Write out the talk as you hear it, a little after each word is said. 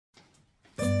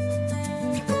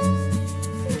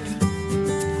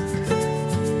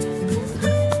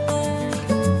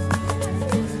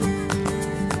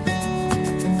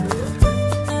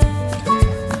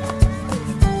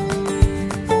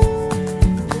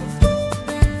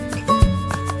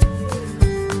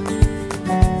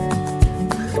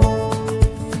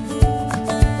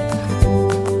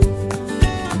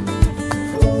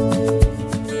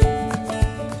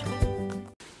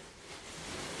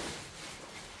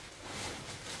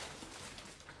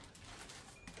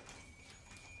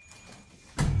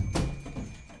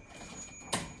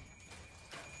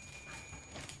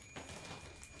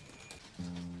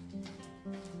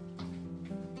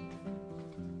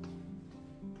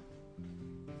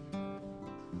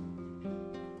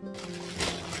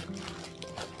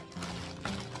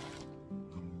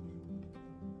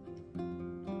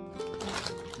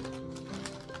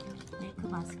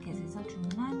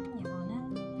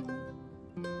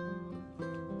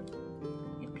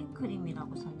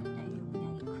크림이라고 썼는데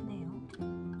용량이 크네요.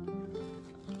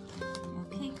 이거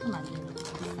케이크 만드는 거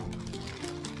있어요.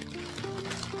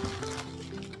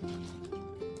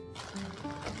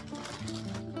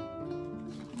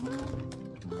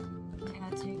 제가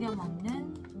즐겨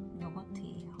먹는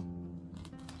요거트예요.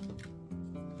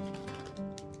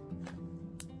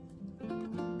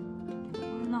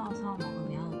 꿀 넣어서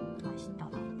먹으면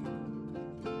맛있더라고요.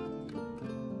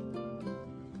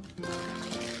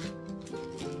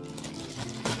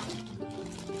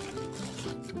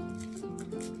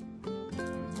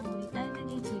 우리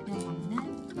딸들이 즐겨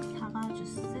먹는 사과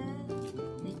주스,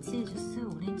 리치 주스,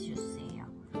 오렌지 주스예요.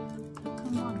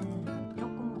 큰 거는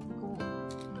조금 먹고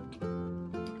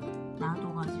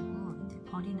놔둬가지고 이제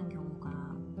버리는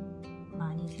경우가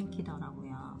많이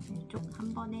생기더라고요. 이쪽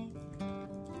한 번에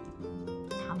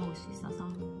다 먹을 수 있어서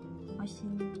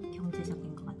훨씬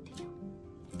경제적인 것 같아요.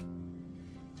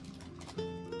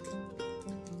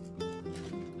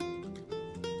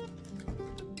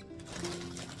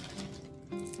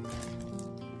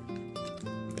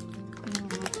 그리고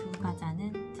이 두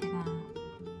과자는 제가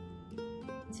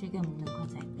즐겨 먹는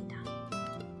과자입니다.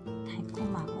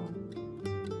 달콤하고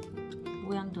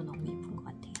모양도 너무 예쁜 것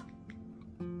같아요.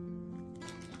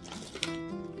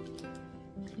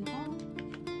 그리고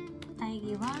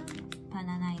딸기와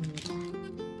바나나입니다.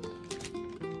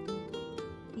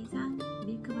 이상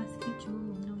밀크바스켓 주문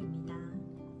목록입니다.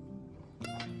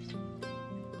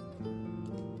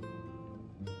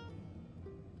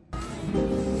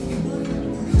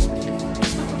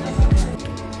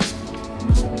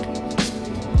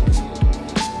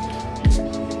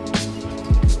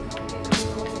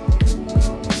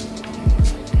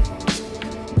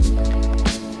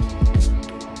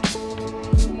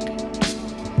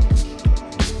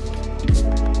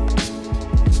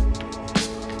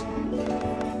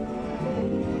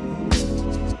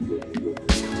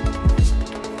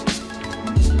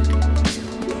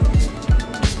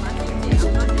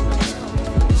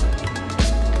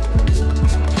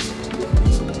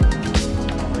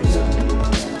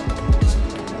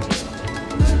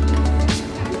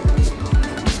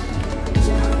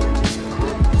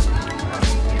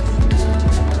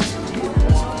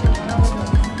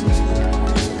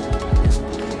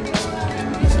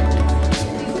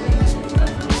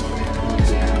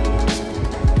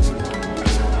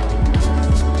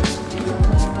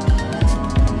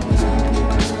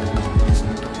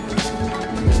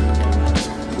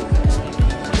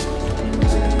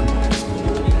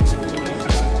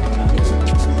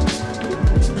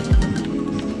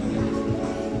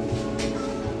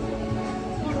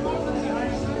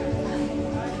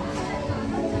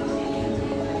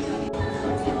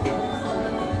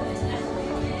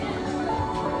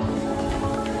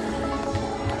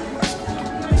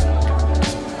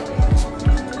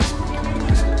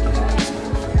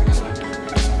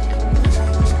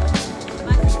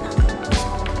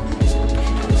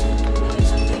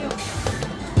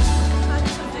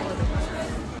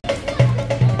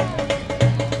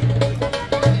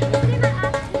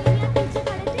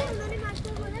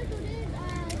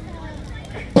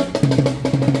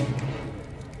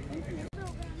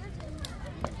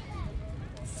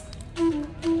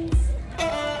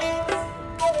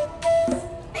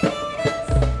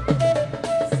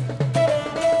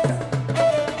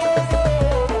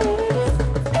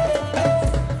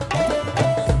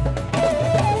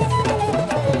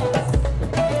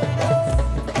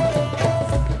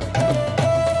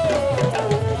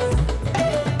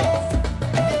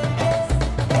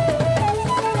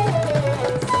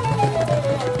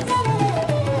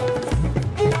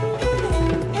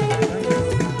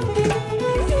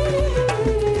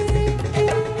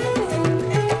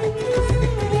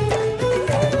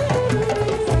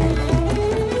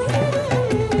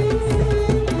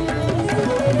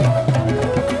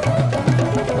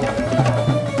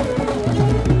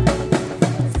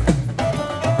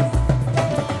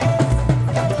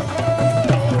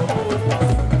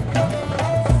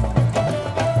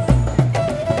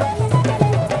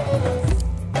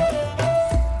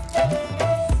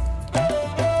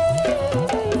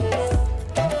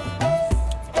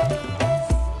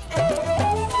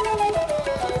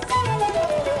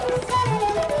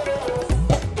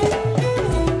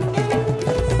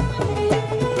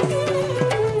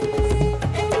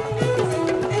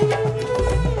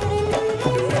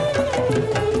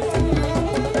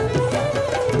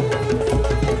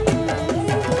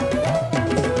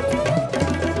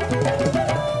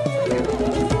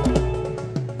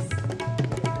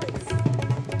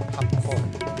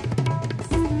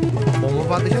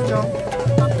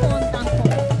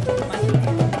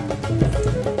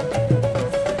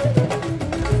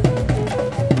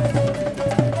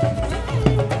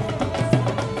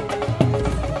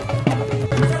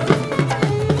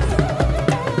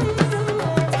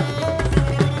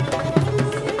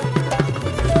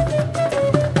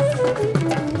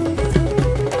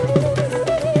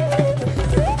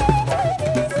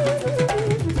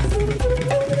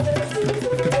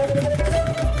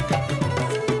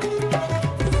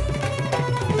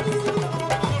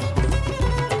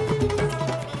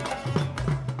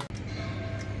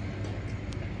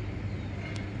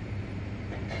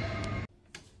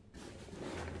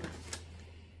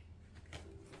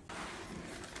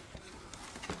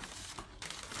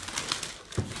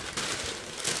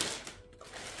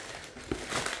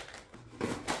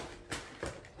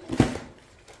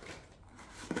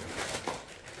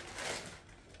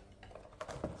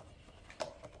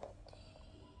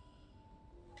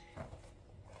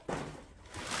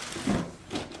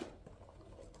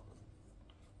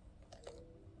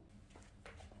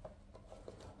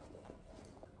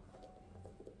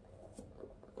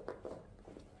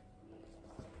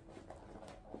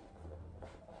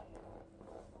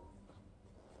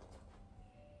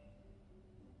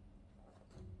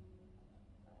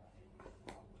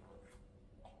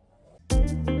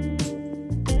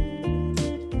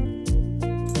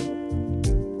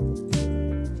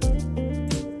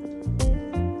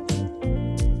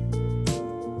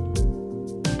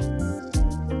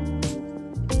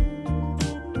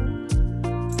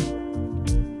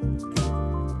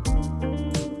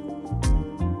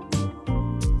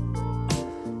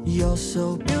 You're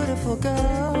so beautiful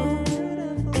girl.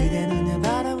 그대 눈을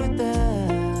바라볼 때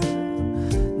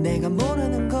내가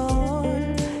모르는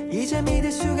걸 이제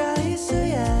믿을 수가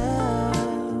있어야.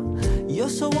 You're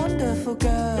so wonderful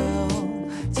girl.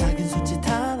 작은 손짓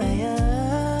하나야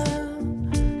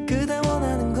그대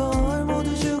원하는 걸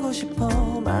모두 주고 싶어.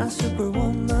 My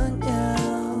superwoman, yeah.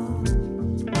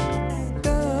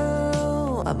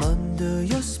 Girl, I'm under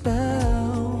your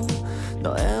spell.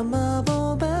 너의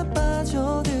마법에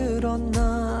빠져들어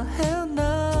나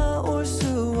헤어나올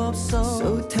수 없어.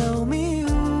 So tell me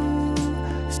who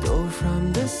stole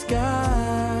from the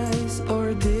skies,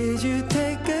 or did you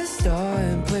take a star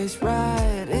and place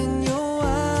right in your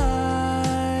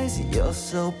eyes? You're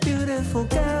so beautiful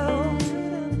girl.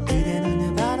 그대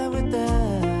눈을 바라볼 때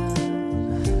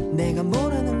내가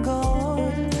모르는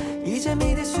걸 이제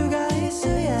믿을 수가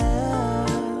있어야.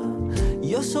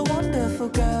 You're so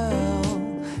wonderful girl.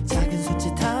 작은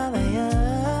손짓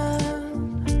하나야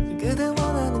그대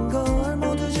원하는 걸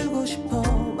모두 주고 싶어.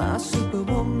 My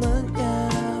superwoman, yeah.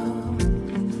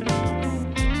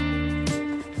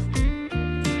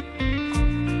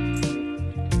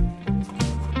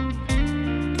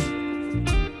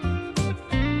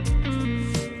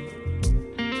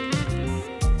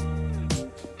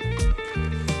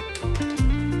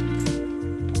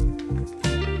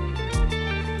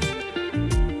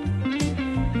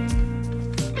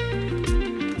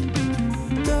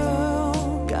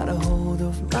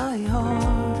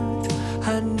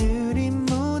 하늘이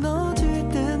무너질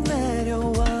듯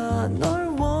내려와 널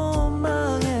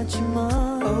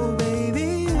원망했지만 Oh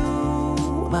baby you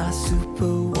my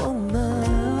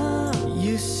superwoman.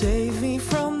 You save me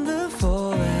from the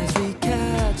fall as we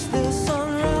catch the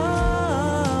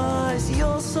sunrise.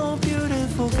 You're so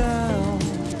beautiful girl.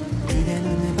 그대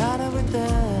눈을 바라볼 때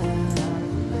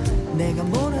내가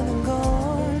모르는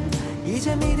걸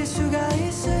이제 믿을 수가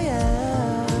있어야.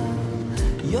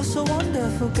 You're so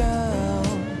wonderful girl.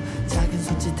 작은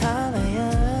손짓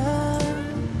하나야